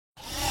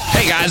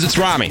guys, it's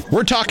Rami.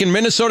 We're talking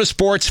Minnesota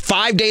sports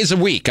 5 days a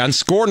week on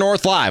Score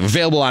North Live.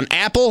 Available on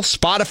Apple,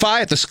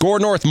 Spotify, at the Score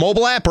North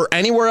mobile app, or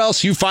anywhere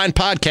else you find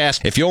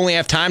podcasts. If you only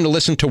have time to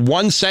listen to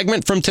one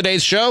segment from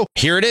today's show,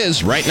 here it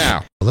is right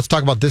now. Let's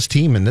talk about this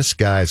team and this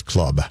guy's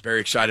club. Very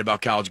excited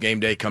about College Game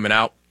Day coming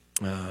out.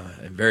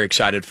 I'm very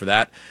excited for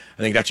that.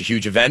 I think that's a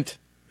huge event.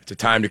 It's a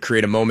time to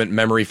create a moment in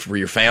memory for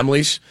your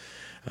families.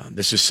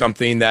 This is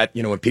something that,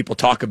 when people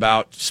talk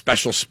about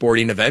special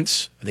sporting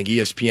events, I think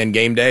ESPN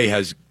Game Day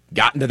has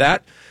gotten to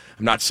that.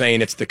 I'm not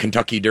saying it's the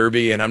Kentucky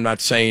Derby, and I'm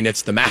not saying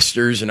it's the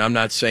Masters, and I'm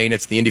not saying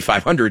it's the Indy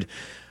 500,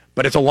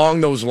 but it's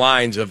along those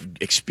lines of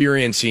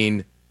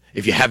experiencing,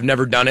 if you have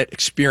never done it,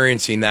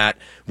 experiencing that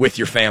with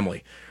your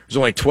family. There's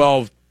only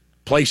 12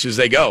 places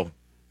they go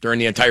during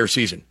the entire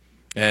season,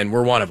 and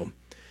we're one of them.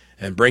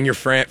 And bring your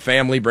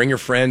family, bring your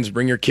friends,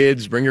 bring your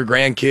kids, bring your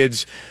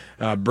grandkids,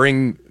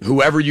 bring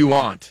whoever you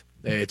want.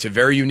 It's a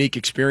very unique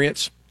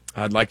experience.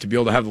 I'd like to be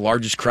able to have the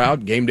largest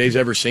crowd Game Day's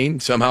ever seen,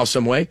 somehow,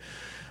 some way.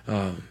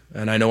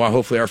 And I know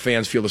hopefully our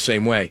fans feel the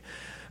same way.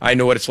 I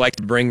know what it's like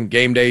to bring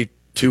Game Day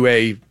to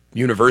a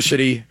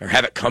university or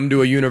have it come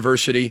to a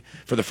university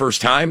for the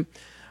first time.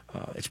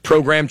 It's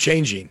program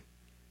changing.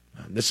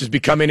 This is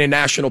becoming a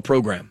national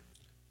program.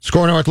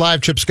 Score North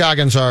Live, Chip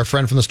Scoggins, our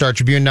friend from the Star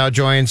Tribune, now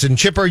joins. And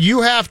Chipper, you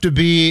have to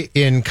be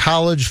in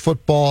college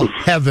football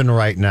heaven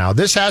right now.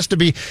 This has to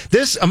be,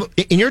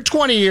 in your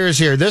 20 years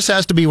here, this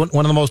has to be one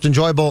of the most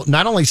enjoyable,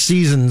 not only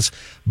seasons,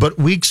 but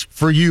weeks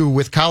for you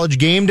with College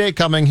Game Day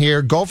coming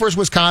here, Gophers,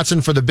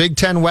 Wisconsin for the Big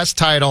Ten West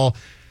title.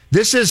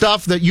 This is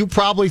stuff that you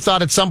probably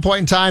thought at some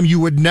point in time you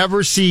would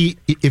never see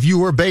if you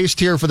were based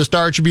here for the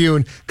Star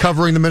Tribune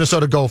covering the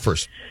Minnesota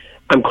Gophers.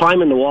 I'm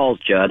climbing the walls,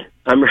 Judd.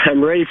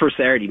 I'm ready for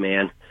Saturday,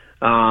 man.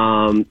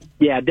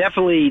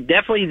 Definitely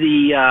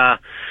the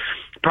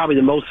probably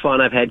the most fun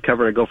I've had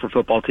covering a Gopher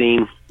football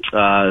team.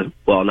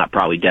 Well, not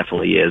probably,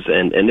 definitely is.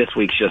 And this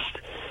week's just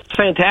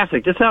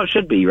fantastic. This is how it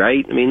should be,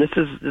 right? I mean, this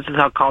is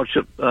how college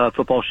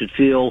football should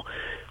feel.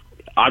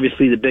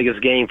 Obviously, the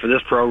biggest game for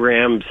this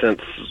program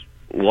since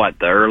the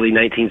early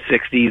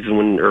 1960s,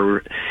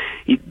 or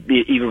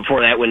even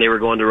before that, when they were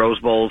going to Rose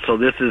Bowls. So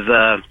this is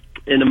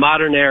in the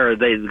modern era.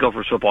 The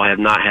Gophers football have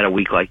not had a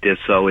week like this,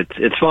 so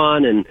it's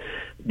fun, and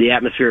the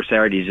atmosphere of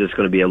Saturday is just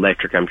going to be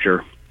electric, I'm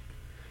sure.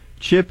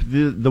 Chip,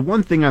 the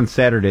one thing on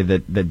Saturday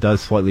that does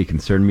slightly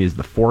concern me is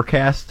the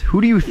forecast.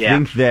 Who do you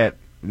think that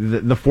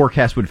the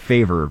forecast would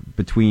favor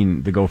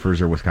between the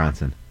Gophers or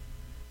Wisconsin?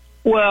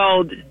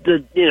 Well,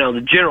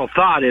 the general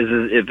thought is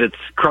if it's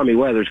crummy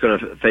weather, it's going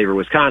to favor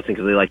Wisconsin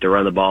because they like to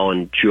run the ball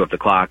and chew up the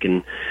clock,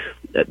 and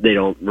they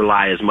don't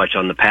rely as much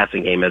on the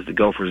passing game as the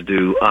Gophers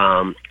do.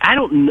 I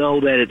don't know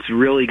that it's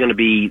really going to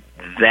be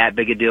that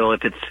big a deal.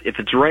 If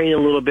it's raining a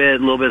little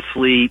bit of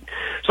sleet,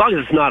 as long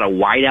as it's not a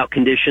whiteout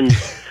condition,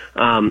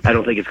 I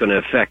don't think it's going to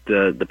affect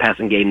the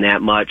passing game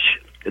that much.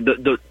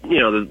 The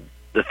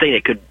thing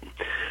that could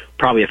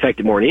probably affect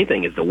it more than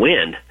anything is the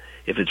wind,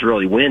 if it's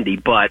really windy.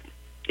 But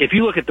if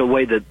you look at the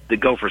way that the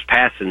Gophers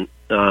passing,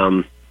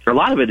 a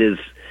lot of it is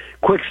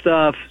quick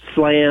stuff,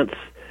 slants.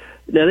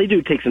 Now, they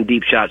do take some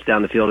deep shots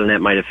down the field, and that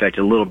might affect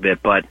it a little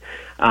bit. But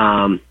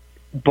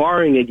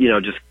barring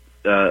just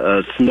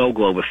a snow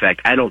globe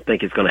effect, I don't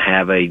think it's going to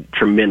have a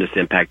tremendous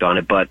impact on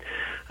it. But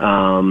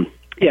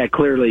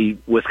clearly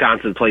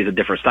Wisconsin plays a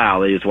different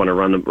style. They just want to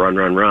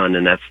run,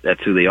 and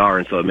that's who they are.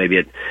 And so maybe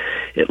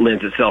it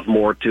lends itself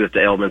more to if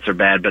the elements are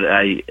bad. But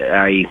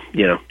I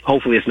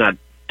hopefully it's not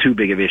too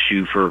big of an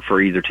issue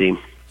for either team.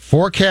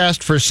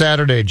 Forecast for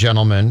Saturday,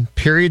 gentlemen.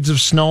 Periods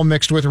of snow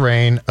mixed with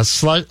rain. A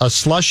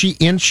slushy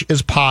inch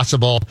is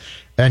possible.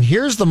 And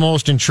here's the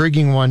most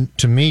intriguing one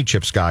to me,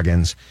 Chip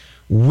Scoggins.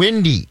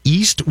 Windy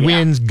east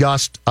winds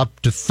gust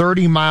up to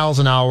 30 miles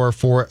an hour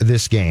for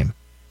this game.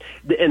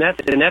 And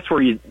that's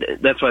what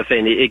I'm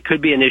saying. It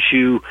could be an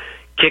issue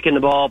kicking the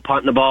ball,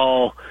 punting the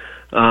ball,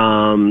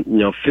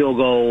 field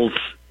goals.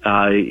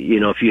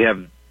 If you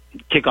have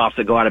kickoffs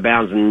that go out of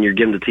bounds and you're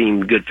giving the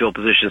team good field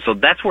position. So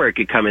that's where it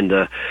could come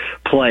into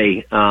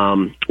play.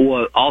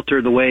 Or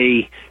alter the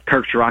way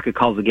Kirk Chiraka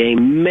calls the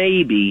game,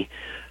 maybe.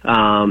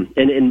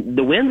 And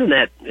the winds in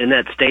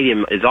that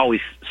stadium is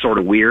always sort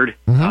of weird.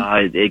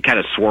 Mm-hmm. It kind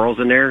of swirls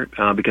in there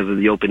because of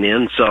the open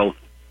end. So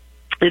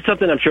it's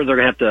something I'm sure they're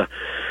going to have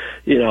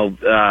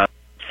to,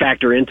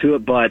 factor into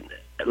it. But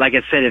like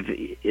I said,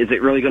 is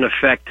it really going to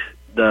affect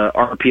the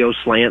RPO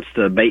slants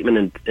to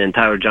Bateman and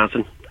Tyler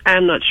Johnson?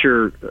 I'm not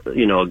sure,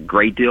 a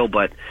great deal,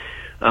 but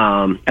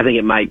I think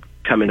it might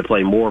come into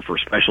play more for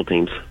special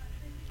teams.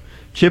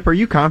 Chip, are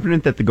you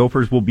confident that the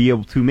Gophers will be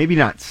able to maybe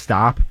not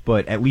stop,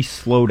 but at least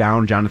slow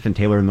down Jonathan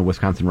Taylor in the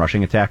Wisconsin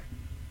rushing attack?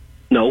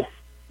 No.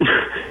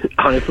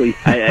 Honestly,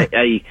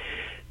 I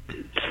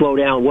slow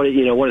down. What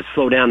is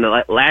slow down?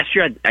 Last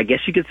year, I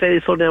guess you could say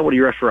they slowed down. What, he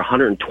rushed for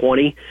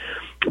 120?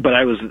 But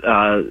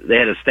they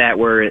had a stat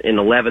where in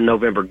 11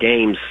 November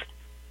games,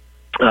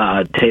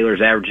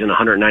 Taylor's averaging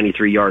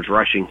 193 yards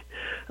rushing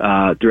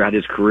throughout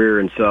his career,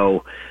 and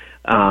so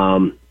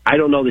I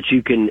don't know that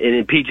you can.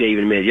 And PJ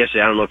even admitted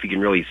yesterday, I don't know if you can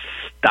really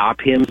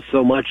stop him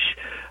so much.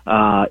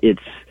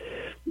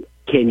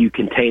 can you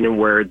contain them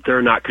where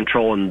they're not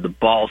controlling the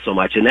ball so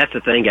much? And that's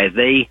the thing, guys.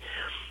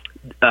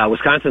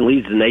 Wisconsin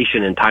leads the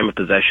nation in time of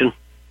possession.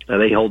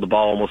 They hold the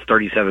ball almost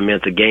 37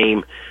 minutes a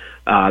game.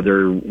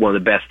 They're one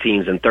of the best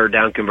teams in third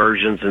down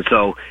conversions. And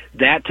so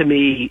that, to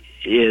me,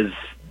 is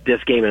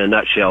this game in a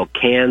nutshell.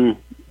 Can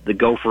the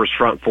Gophers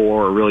front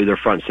four, or really their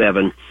front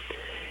seven,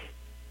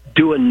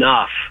 do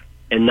enough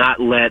and not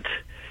let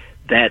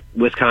that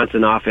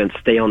Wisconsin offense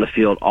stay on the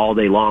field all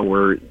day long,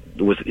 where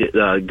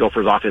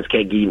Gophers offense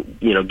can't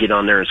get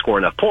on there and score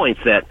enough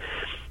points? That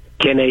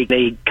can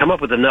they come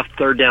up with enough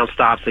third down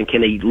stops, and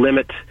can they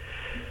limit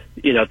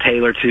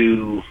Taylor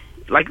to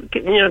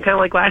kind of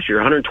like last year,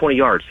 120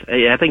 yards?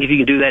 I think if you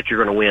can do that,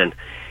 you're going to win.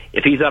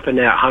 If he's up in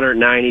that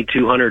 190,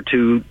 200,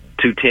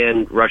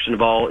 210 rushing the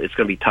ball, it's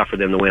going to be tough for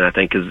them to win, I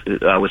think, because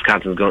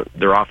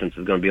their offense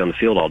is going to be on the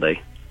field all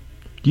day.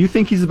 Do you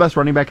think he's the best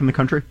running back in the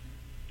country?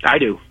 I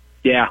do.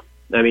 Yeah.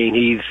 I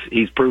mean,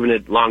 he's proven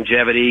it,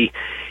 longevity.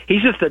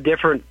 He's just a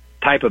different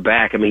type of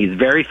back. I mean, he's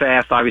very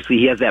fast. Obviously,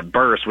 he has that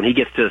burst. When he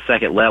gets to the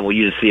second level,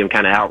 you just see him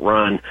kind of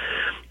outrun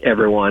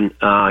everyone.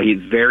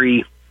 He's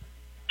very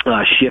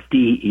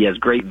shifty. He has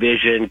great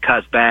vision,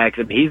 cuts back.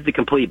 I mean, he's the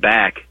complete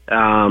back.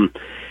 And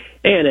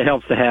it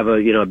helps to have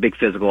a big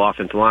physical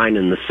offensive line,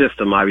 and the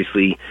system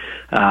obviously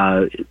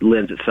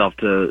lends itself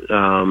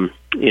to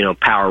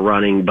power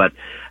running. But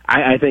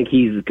I think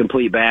he's a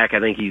complete back. I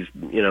think he's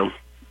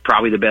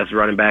probably the best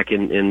running back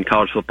in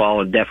college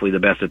football, and definitely the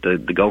best that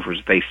the Gophers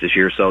face this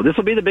year. So this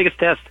will be the biggest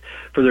test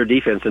for their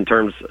defense in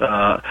terms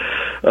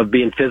of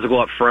being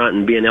physical up front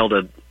and being able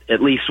to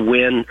at least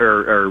win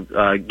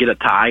or get a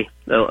tie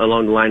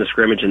along the line of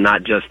scrimmage, and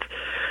not just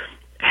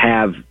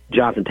have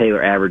Jonathan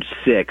Taylor average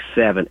 6,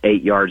 7,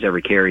 8 yards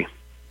every carry.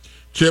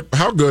 Chip,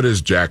 how good is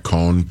Jack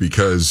Cohn?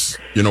 Because,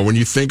 when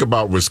you think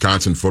about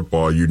Wisconsin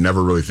football, you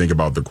never really think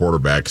about the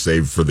quarterback,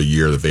 save for the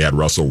year that they had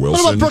Russell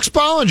Wilson. What about Brooks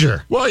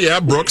Bollinger? Well, yeah,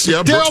 Brooks.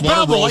 Yeah, Darryl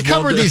Bevell. I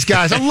covered these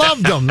guys. I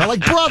loved them. They're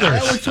like brothers.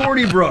 That was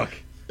Hornibrook.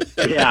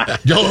 Yeah.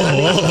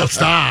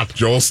 Stop.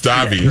 Joel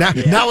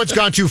Stabby. Now it's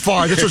gone too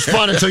far. This was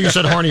fun until you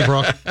said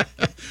Hornibrook.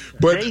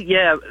 But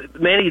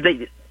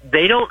Manny,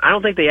 they don't. I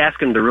don't think they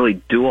ask him to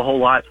really do a whole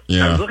lot.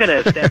 Yeah. I was looking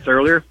at his stats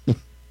earlier.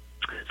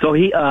 So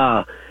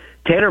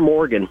Tanner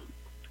Morgan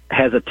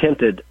has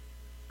attempted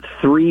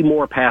 3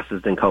 more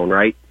passes than Cohn,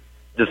 right?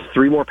 Just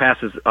 3 more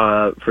passes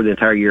for the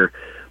entire year,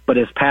 but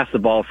has passed the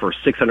ball for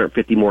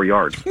 650 more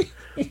yards.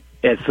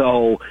 And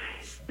so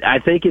I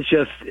think it's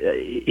just,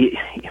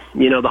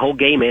 the whole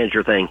game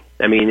manager thing.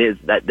 I mean,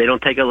 that they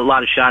don't take a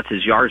lot of shots.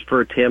 His yards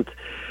per attempt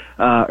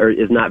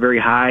is not very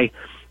high.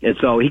 And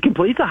so he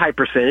completes a high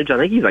percentage. I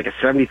think he's like a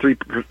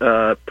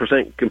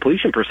 73%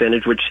 completion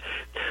percentage, which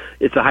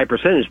it's a high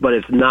percentage, but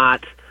it's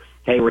not,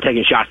 hey, we're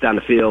taking shots down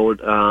the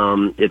field.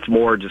 It's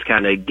more just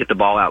kind of get the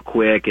ball out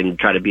quick and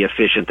try to be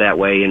efficient that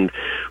way, and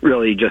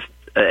really just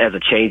as a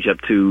change-up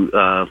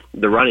to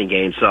the running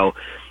game. So,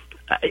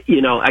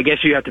 I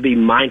guess you have to be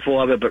mindful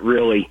of it, but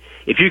really,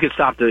 if you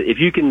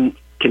can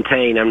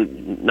contain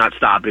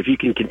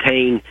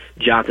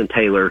Jonathan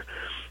Taylor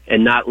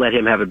and not let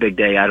him have a big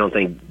day, I don't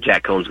think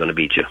Jack Cohn's going to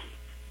beat you.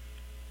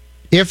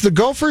 If the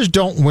Gophers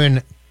don't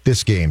win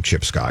this game,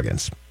 Chip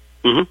Scoggins,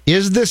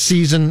 is this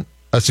season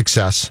a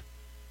success?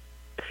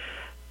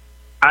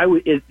 I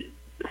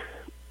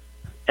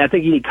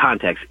think you need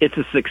context. It's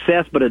a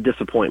success, but a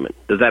disappointment.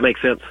 Does that make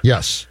sense?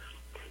 Yes.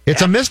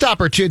 It's a missed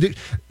opportunity.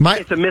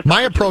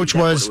 My approach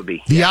was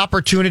the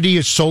opportunity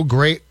is so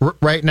great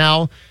right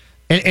now.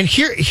 And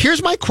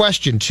here's my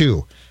question,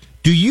 too.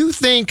 Do you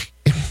think,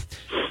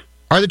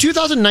 are the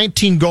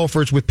 2019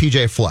 Gophers with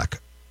P.J.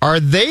 Fleck, are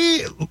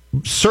they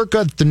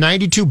circa the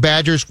 92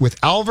 Badgers with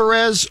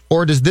Alvarez,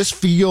 or does this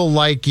feel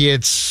like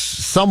it's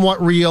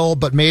somewhat real,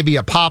 but maybe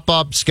a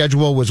pop-up,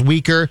 schedule was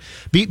weaker?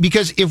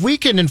 Because if we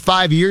can in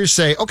 5 years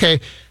say, okay,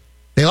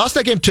 they lost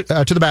that game to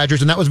the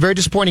Badgers, and that was very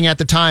disappointing at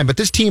the time, but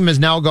this team has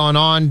now gone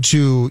on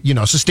to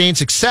sustain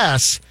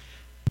success,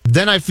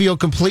 then I feel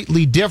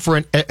completely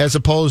different as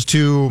opposed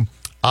to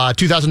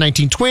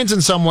 2019 Twins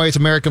in some ways.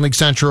 American League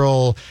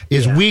Central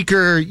is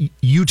weaker.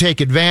 You take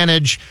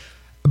advantage.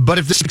 But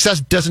if the success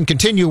doesn't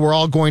continue, we're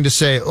all going to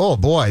say, oh,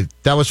 boy,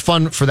 that was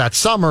fun for that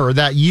summer or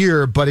that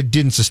year, but it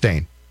didn't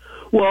sustain.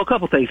 Well, a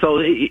couple things. So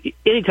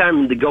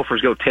anytime the Gophers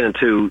go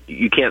 10-2,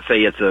 you can't say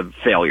it's a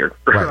failure,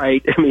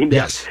 right? I mean,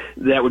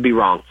 that would be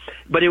wrong.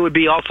 But it would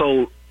be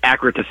also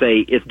accurate to say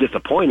it's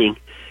disappointing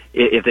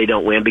if they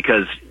don't win,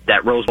 because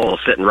that Rose Bowl is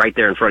sitting right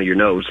there in front of your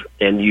nose,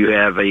 and you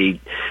had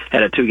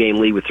a 2-game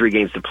lead with 3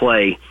 games to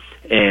play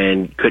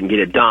and couldn't get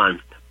it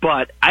done.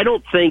 But I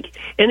don't think,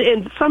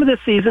 and some of this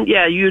season,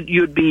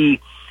 you'd be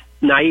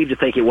naive to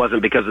think it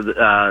wasn't because of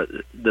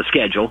the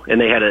schedule,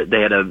 and they had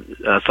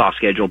a soft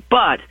schedule.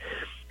 But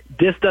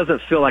this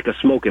doesn't feel like a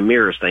smoke and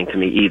mirrors thing to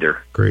me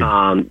either. Great.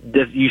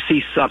 You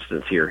see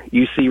substance here.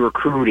 You see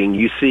recruiting.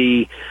 You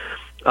see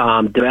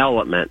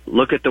development.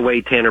 Look at the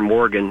way Tanner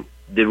Morgan.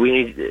 Did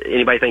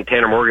anybody think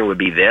Tanner Morgan would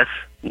be this?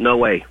 No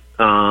way.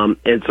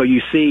 And so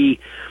you see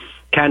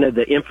kind of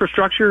the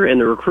infrastructure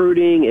and the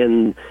recruiting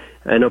and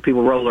I know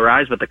people roll their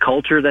eyes, but the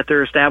culture that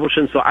they're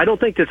establishing. So I don't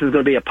think this is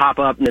going to be a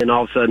pop-up and then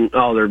all of a sudden,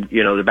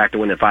 they're back to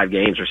winning 5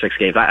 games or 6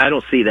 games. I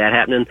don't see that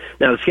happening.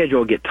 Now, the schedule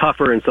will get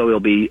tougher, and so it'll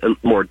be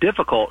more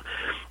difficult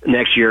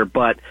next year,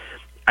 but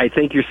I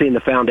think you're seeing the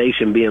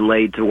foundation being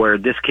laid to where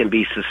this can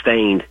be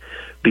sustained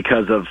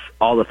because of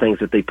all the things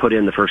that they put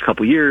in the first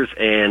couple years,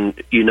 and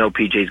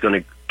PJ's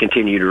going to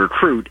continue to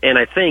recruit. And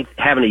I think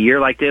having a year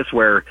like this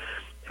where,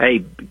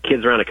 hey,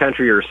 kids around the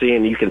country are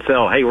seeing you can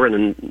sell, hey, we're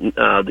in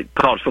the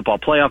college football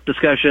playoff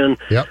discussion.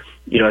 Yep.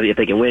 If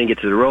they can win and get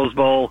to the Rose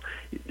Bowl,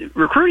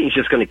 recruiting is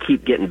just going to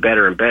keep getting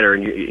better and better,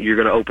 and you're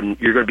going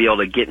to be able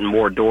to get in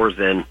more doors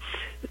than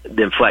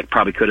Fleck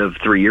probably could have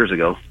 3 years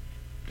ago.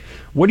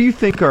 What do you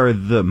think are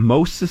the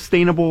most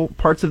sustainable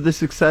parts of the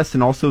success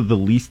and also the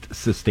least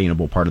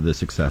sustainable part of the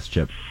success,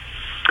 Chip?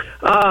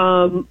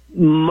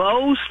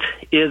 Most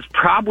is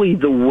probably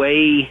the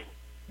way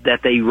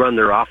that they run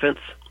their offense.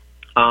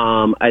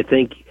 I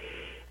think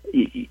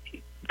we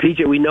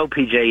know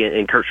PJ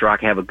and Kurt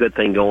Schrock have a good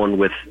thing going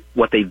with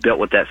what they've built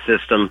with that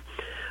system.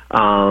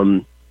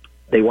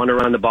 They want to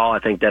run the ball. I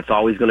think that's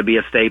always going to be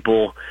a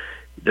staple.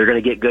 They're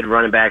going to get good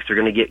running backs. They're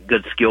going to get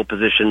good skill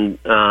position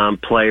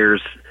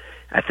players.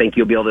 I think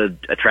you'll be able to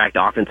attract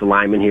offensive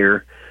linemen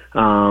here.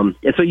 And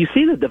so you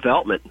see the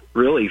development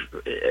really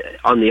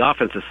on the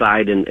offensive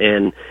side.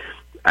 And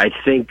I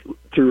think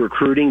through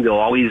recruiting, they'll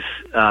always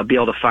be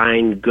able to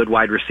find good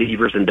wide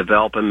receivers and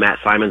develop them. Matt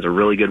Simon's a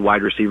really good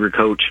wide receiver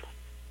coach.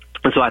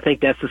 And so I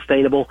think that's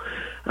sustainable.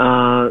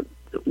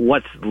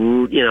 What's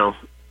the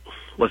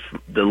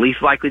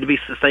least likely to be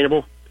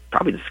sustainable?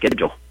 Probably the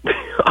schedule,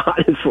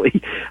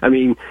 honestly. I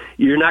mean,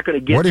 you're not going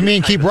to get... What do you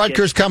mean? Keep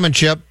Rutgers coming,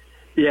 Chip.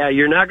 Yeah,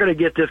 you're not going to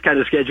get this kind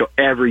of schedule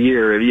every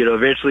year.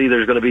 Eventually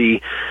there's going to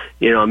be,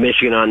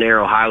 Michigan on there,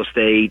 Ohio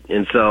State,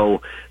 and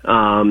so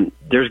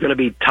there's going to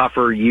be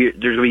tougher. There's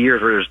going to be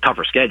years where there's a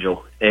tougher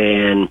schedule,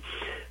 and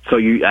so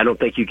I don't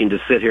think you can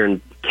just sit here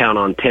and count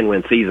on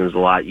 10-win seasons a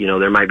lot.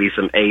 There might be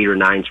some 8 or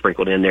 9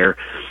 sprinkled in there.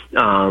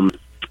 So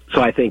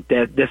I think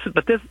that's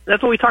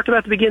what we talked about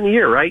at the beginning of the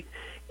year, right?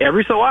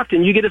 Every so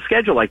often you get a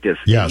schedule like this.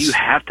 Yes. You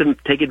have to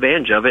take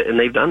advantage of it, and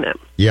they've done that.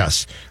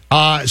 Yes.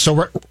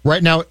 So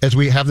right now, as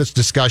we have this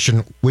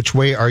discussion, which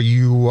way are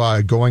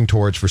you going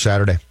towards for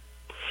Saturday?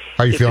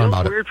 How are you feeling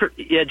about it?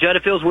 Judd,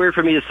 it feels weird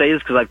for me to say this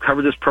because I've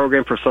covered this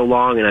program for so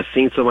long, and I've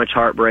seen so much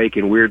heartbreak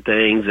and weird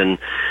things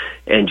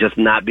and just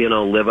not being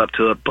able to live up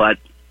to it. But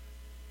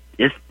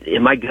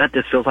in my gut,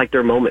 this feels like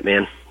their moment,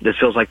 man. This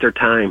feels like their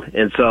time.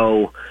 And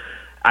so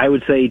I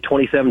would say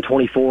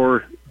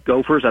 27-24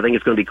 Gophers. I think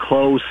it's going to be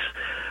close.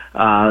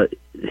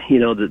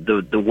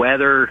 The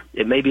weather,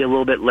 it may be a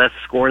little bit less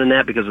scoring than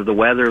that because of the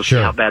weather,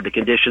 sure, how bad the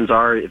conditions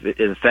are, if it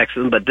affects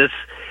them. But this,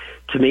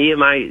 to me,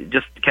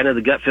 just kind of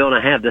the gut feeling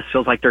I have, this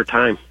feels like their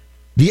time.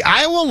 The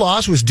Iowa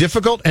loss was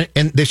difficult,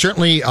 and they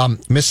certainly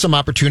missed some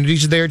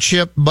opportunities there,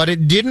 Chip, but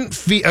it didn't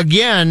feel,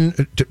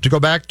 again, to go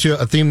back to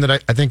a theme that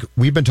I think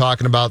we've been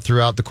talking about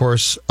throughout the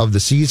course of the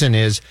season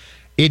is,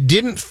 it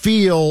didn't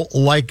feel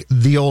like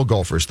the old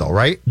Gophers, though,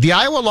 right? The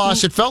Iowa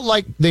loss, it felt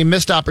like they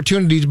missed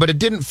opportunities, but it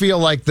didn't feel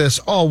like this,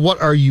 what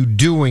are you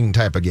doing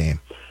type of game.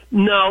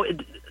 No,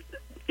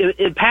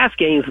 in past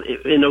games,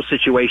 in those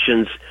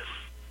situations,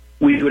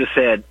 we would have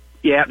said,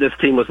 yeah, this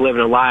team was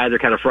living a lie, they're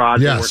kind of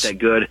frauds, yes, they weren't that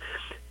good.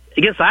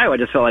 Against Iowa, I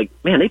just felt like,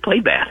 man, they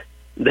played bad.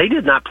 They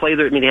did not play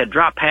they had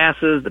drop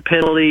passes, the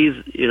penalties,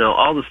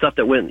 all the stuff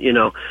that went,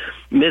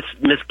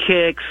 missed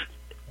kicks.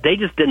 They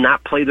just did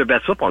not play their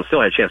best football and still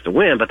had a chance to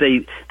win, but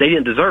they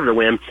didn't deserve to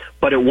win.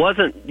 But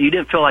you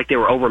didn't feel like they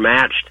were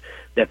overmatched,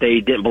 that they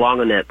didn't belong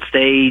on that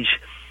stage,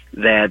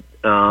 that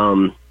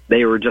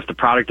they were just a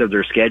product of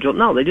their schedule.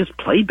 No, they just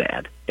played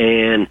bad.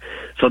 And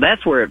so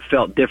that's where it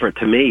felt different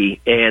to me.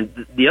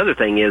 And the other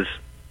thing is,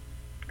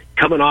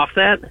 coming off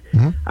that,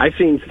 mm-hmm, I've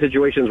seen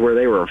situations where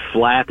they were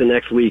flat the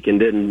next week and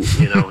didn't,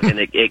 and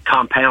it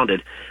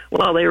compounded.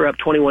 Well, they were up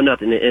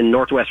 21-0, and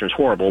Northwestern's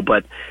horrible,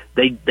 but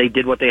they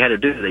did what they had to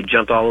do. They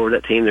jumped all over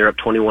that team. They're up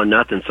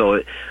 21-0.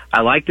 So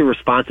I like the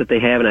response that they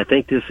have, and I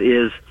think this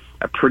is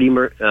a pretty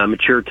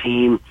mature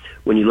team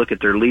when you look at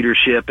their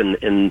leadership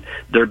and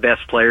their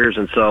best players.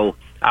 And so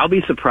I'll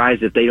be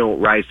surprised if they don't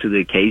rise to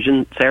the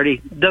occasion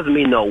Saturday. Doesn't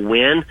mean they'll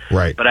win,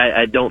 right? But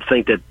I don't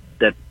think that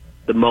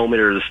the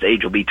moment or the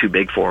stage will be too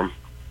big for them.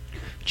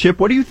 Chip,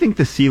 what do you think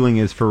the ceiling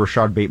is for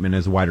Rashad Bateman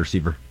as a wide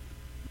receiver?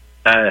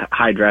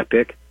 High draft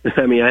pick.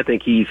 I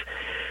think he's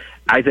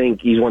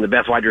one of the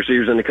best wide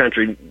receivers in the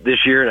country this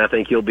year, and I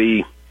think he'll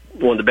be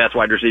one of the best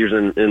wide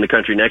receivers in the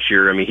country next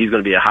year. He's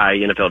going to be a high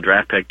NFL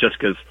draft pick just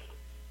because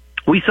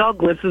we saw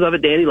glimpses of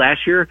it, Danny,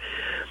 last year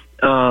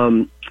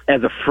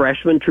as a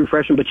true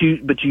freshman, but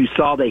you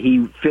saw that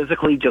he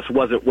physically just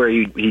wasn't where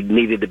he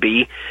needed to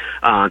be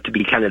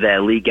kind of that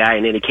elite guy,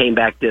 and then he came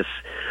back this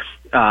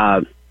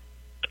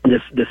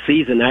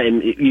season,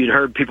 and you'd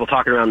heard people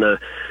talking around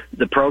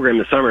the program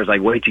this summer. It's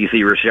like, wait till you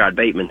see Rashad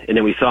Bateman. And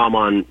then we saw him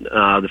on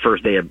the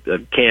first day of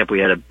camp. We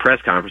had a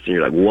press conference, and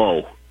you're like,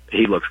 whoa,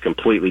 he looks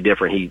completely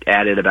different. He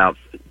added about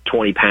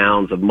 20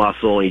 pounds of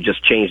muscle, and he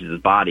just changed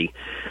his body.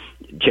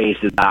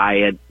 changed his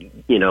diet,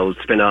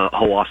 spent a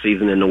whole off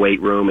season in the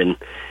weight room, and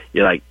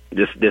you're like,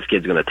 this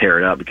kid's going to tear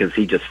it up because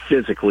he just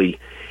physically,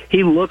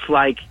 he looks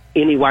like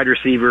any wide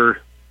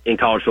receiver in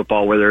college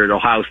football, whether at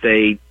Ohio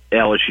State,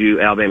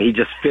 LSU, Alabama. He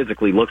just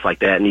physically looks like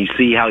that, and you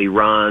see how he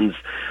runs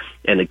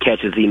and the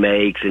catches he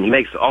makes, and he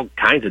makes all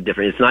kinds of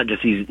different.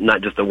 He's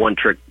not just a one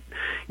trick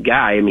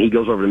guy. I mean, he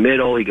goes over the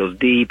middle, he goes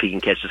deep, he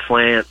can catch the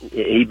slant.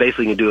 He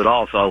basically can do it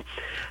all. So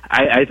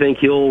I think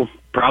he'll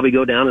probably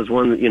go down as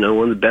one of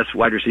the best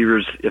wide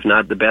receivers, if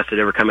not the best that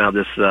ever come out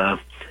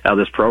of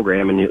this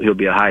program, and he'll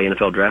be a high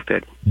NFL draft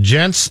pick.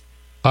 Gents,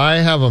 I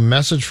have a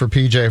message for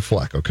PJ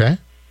Fleck, okay?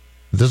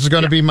 This is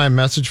going to be my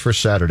message for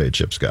Saturday,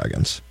 Chip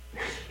Scoggins.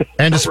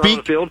 And to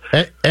speak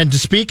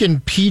in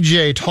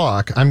PJ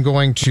talk, I'm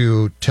going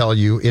to tell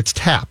you it's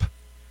tap.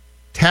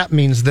 Tap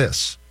means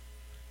this.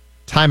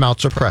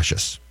 Timeouts are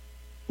precious.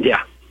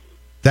 Yeah.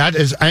 That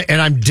is,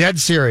 and I'm dead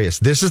serious.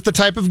 This is the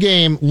type of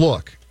game.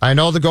 Look, I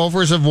know the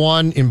Gophers have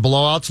won in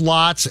blowouts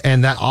lots,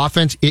 and that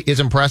offense is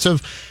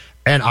impressive.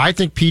 And I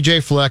think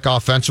PJ Fleck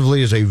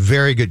offensively is a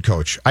very good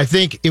coach. I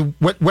think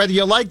whether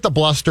you like the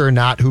bluster or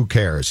not, who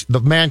cares? The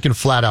man can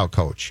flat out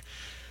coach.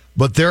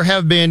 But there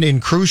have been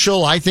in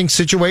crucial, I think,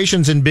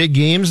 situations in big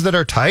games that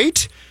are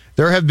tight.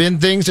 There have been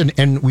things,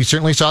 and we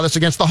certainly saw this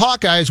against the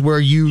Hawkeyes, where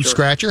you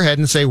scratch your head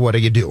and say, "What are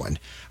you doing?"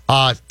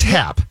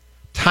 Tap.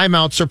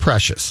 Timeouts are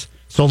precious.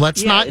 So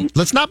let's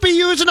not be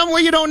using them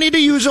where you don't need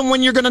to use them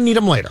when you're going to need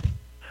them later.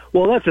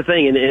 Well, that's the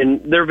thing,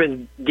 and there have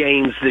been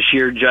games this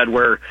year, Judd,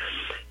 where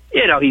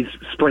he's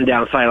sprinted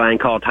down the sideline,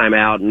 called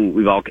timeout, and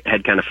we've all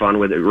had kind of fun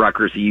with it.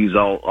 Rutgers, he used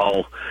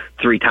all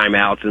 3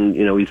 timeouts,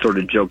 and we sort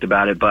of joked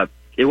about it, but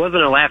it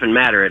wasn't a laughing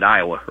matter at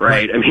Iowa,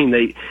 right? I mean,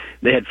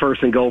 they had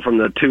 1st and goal from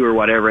the 2 or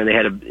whatever, and they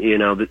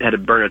had to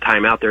burn a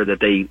timeout there that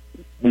they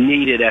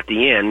needed at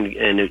the end,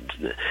 and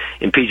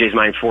in PJ's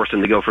mind forced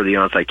them to go for the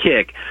onside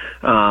kick.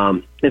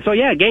 And so,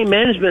 game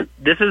management.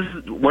 This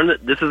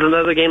is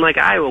another game like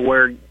Iowa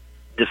where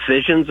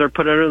decisions are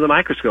put under the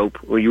microscope.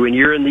 When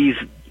you're in these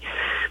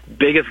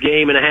biggest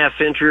game in a half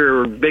century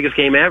or biggest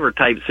game ever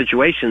type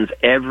situations,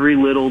 every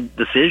little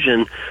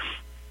decision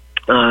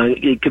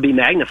it could be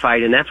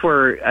magnified, and that's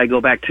where I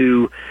go back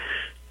to.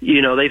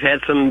 They've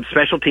had some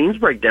special teams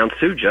breakdowns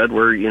too, Judd,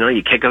 where you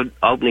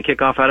open a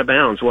kickoff out of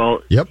bounds.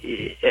 Well,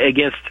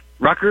 against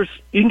Rutgers,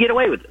 you can get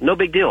away with it, no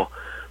big deal.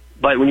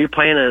 But when you're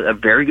playing a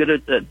very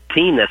good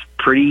team that's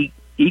pretty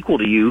equal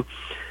to you,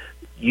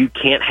 you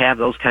can't have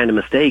those kind of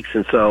mistakes.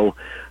 And so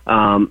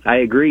I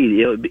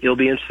agree. It'll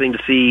be interesting to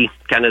see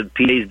kind of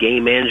PA's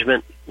game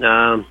management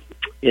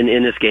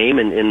in this game,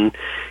 and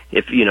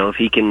if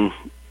he can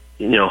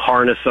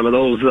harness some of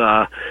those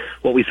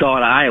what we saw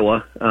at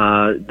Iowa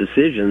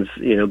decisions.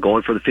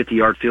 Going for the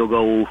 50-yard field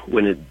goal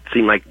when it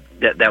seemed like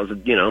that was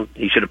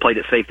he should have played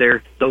it safe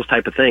there. Those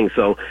type of things.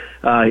 So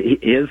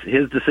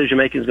his decision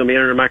making is going to be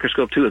under a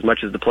microscope too, as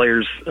much as the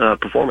players'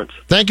 performance.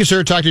 Thank you,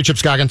 sir. Talk to you, Chip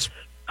Scoggins.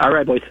 All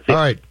right, boys. All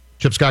right.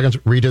 Chip Scoggins,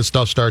 read his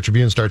stuff, Star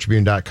Tribune,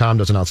 StarTribune.com,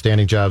 does an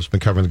outstanding job. He's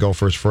been covering the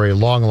Gophers for a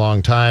long,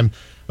 long time.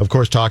 Of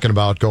course, talking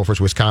about Gophers,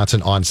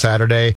 Wisconsin on Saturday.